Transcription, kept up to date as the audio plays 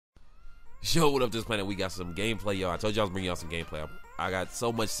Yo, what up, this planet? We got some gameplay, y'all. I told y'all I was bringing y'all some gameplay. I got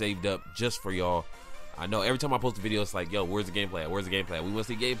so much saved up just for y'all. I know every time I post a video, it's like, yo, where's the gameplay at? Where's the gameplay at? We want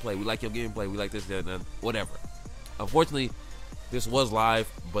to see gameplay. We like your gameplay. We like this, that, and whatever. Unfortunately, this was live,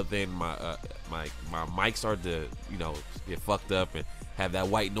 but then my mic started to, you know, get fucked up and have that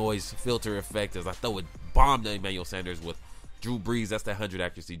white noise filter effect as I throw a bomb to Emmanuel Sanders with Drew Brees. That's that 100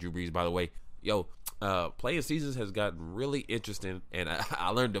 accuracy Drew Brees, by the way. Yo, playing seasons has gotten really interesting, and I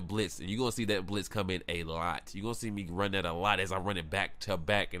learned to blitz, and you're going to see that blitz come in a lot. You're going to see me run that a lot as I run it back to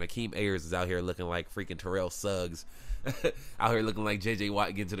back, and Akeem Ayers is out here looking like freaking Terrell Suggs. Out here looking like J.J.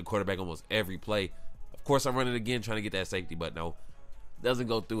 Watt getting to the quarterback almost every play. Of course, I run it again trying to get that safety, but no. Doesn't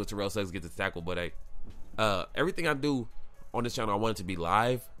go through as Terrell Suggs gets the tackle, but hey, everything I do on this channel, I want it to be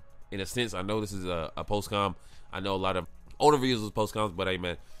live. In a sense, I know this is a post-com. I know a lot of older videos was post-coms, but hey,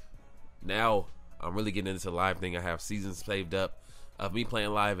 man, now I'm really getting into the live thing. I have seasons saved up of me playing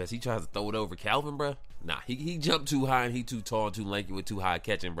live as he tries to throw it over Calvin, bro. Nah, he jumped too high and he too tall and too lanky with too high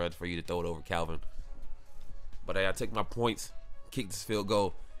catching, bro, for you to throw it over Calvin. But hey, I take my points, kick this field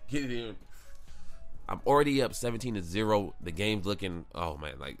goal, get it in. I'm already up 17-0. The game's looking, oh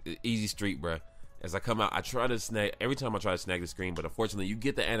man, like easy street, bro. As I come out, I try to snag, every time I try to snag the screen, but unfortunately you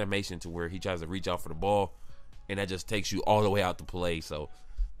get the animation to where he tries to reach out for the ball and that just takes you all the way out to play. So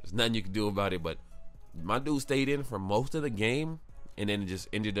there's nothing you can do about it, but my dude stayed in for most of the game, and then it just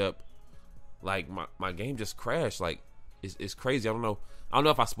ended up like my game just crashed. Like it's crazy. I don't know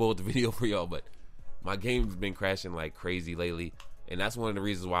if I spoiled the video for y'all, but my game's been crashing like crazy lately, and that's one of the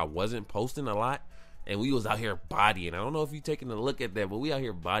reasons why I wasn't posting a lot. And we was out here bodying. I don't know if you taking a look at that, but we out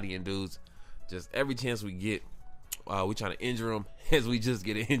here bodying dudes. Just every chance we get, we trying to injure them as we just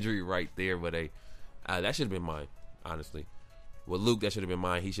get an injury right there. But hey, that should have been mine, honestly. With Luke, that should have been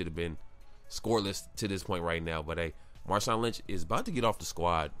mine. He should have been scoreless to this point right now. But hey, Marshawn Lynch is about to get off the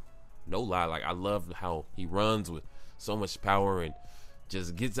squad. No lie. Like, I love how he runs with so much power and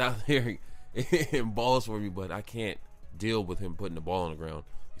just gets out there and balls for me. But I can't deal with him putting the ball on the ground,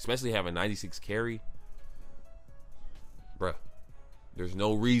 especially having 96 carry. Bruh, there's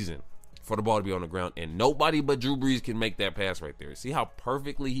no reason for the ball to be on the ground, and nobody but Drew Brees can make that pass right there. See how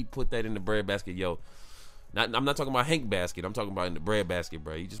perfectly he put that in the bread basket, yo. I'm not talking about Hank basket. I'm talking about in the bread basket,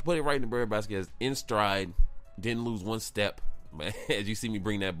 bro. You just put it right in the bread basket as in stride. Didn't lose one step. Man, as you see me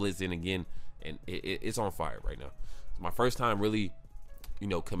bring that blitz in again, and it's on fire right now. It's my first time really, you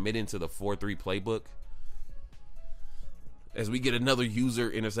know, committing to the 4-3 playbook. As we get another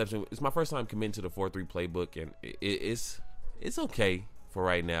user interception, it's my first time committing to the 4-3 playbook, and it's okay for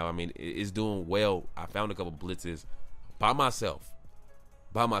right now. I mean, it's doing well. I found a couple blitzes by myself.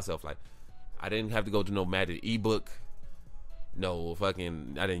 Like, I didn't have to go to no Madden ebook. No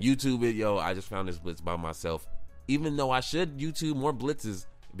fucking, I didn't YouTube it, yo. I just found this blitz by myself. Even though I should YouTube more blitzes,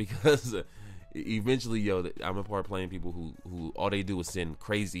 because eventually, yo, I'm a part of playing people who all they do is send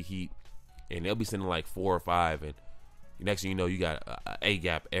crazy heat, and they'll be sending like 4 or 5, and next thing you know, you got a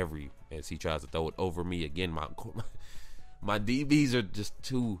gap every as he tries to throw it over me again. My DBs are just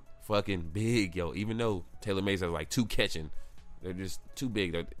too fucking big, yo. Even though Taylor Mays has like 2 catching, they're just too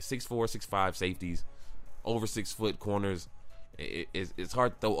big. They're 6'4", 6'5" safeties, over 6 foot corners. It's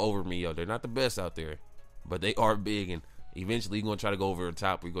hard to throw over me, yo. They're not the best out there, but they are big, and eventually you're gonna try to go over the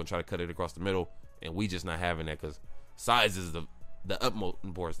top. We're gonna try to cut it across the middle, and we just not having that because size is the utmost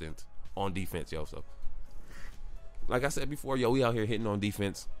importance on defense, yo. So, like I said before, yo, we out here hitting on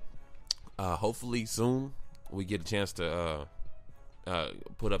defense. Hopefully soon we get a chance to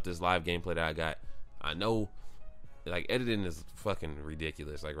put up this live gameplay that I got. I know, like, editing is fucking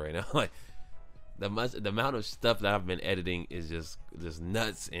ridiculous. Like right now, like the amount of stuff that I've been editing is just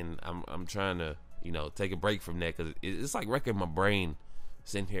nuts, and I'm trying to, you know, take a break from that because it's like wrecking my brain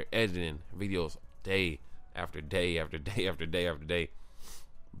sitting here editing videos day after day after day after day after day.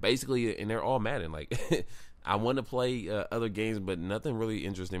 Basically, and they're all Madden. Like, I want to play other games, but nothing really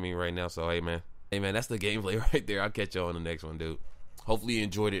interesting me right now. So, hey, man, that's the gameplay right there. I'll catch you on the next one, dude. Hopefully you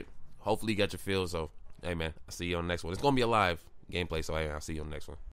enjoyed it. Hopefully you got your feel. So, hey, man, I'll see you on the next one. It's going to be a live gameplay. So, hey, I'll see you on the next one.